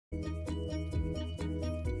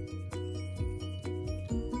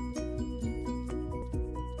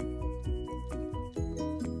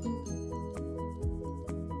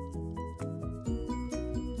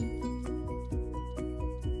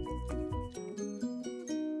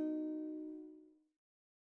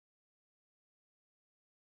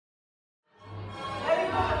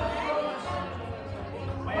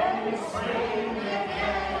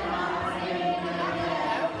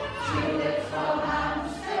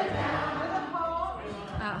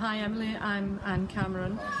Hi Emily, I'm Anne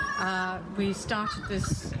Cameron. We started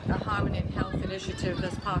this Harmony and Health initiative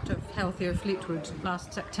as part of Healthier Fleetwood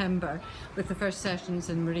last September with the first sessions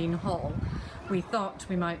in Marine Hall. We thought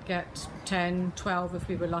we might get 10, 12 if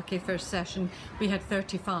we were lucky first session. We had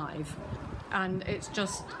 35 and it's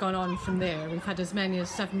just gone on from there. We've had as many as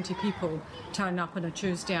 70 people turn up on a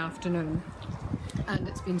Tuesday afternoon. And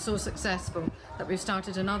it's been so successful that we've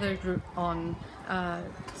started another group on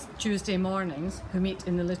Tuesday mornings who meet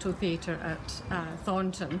in the Little Theatre at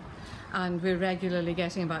Thornton, and we're regularly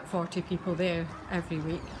getting about 40 people there every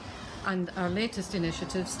week. And our latest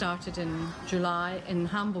initiative started in July in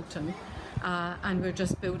Hambleton, and we're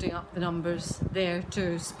just building up the numbers there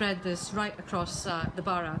to spread this right across the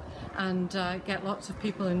borough and get lots of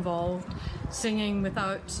people involved, singing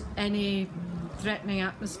without any threatening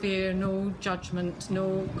atmosphere, no judgment,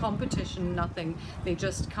 no competition, nothing. They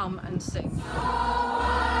just come and sing. So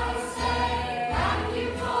I say thank you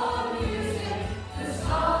for music, the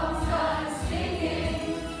songs I'm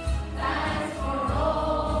singing, thanks for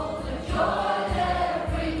all the joy they're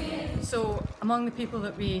bringing. So among the people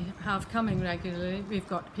that we have coming regularly, we've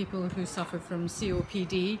got people who suffer from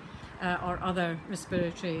COPD, or other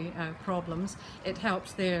respiratory problems. It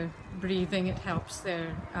helps their breathing, it helps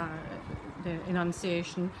their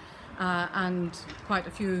enunciation, and quite a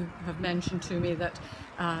few have mentioned to me that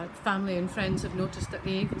family and friends have noticed that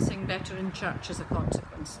they even sing better in church as a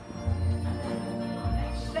consequence.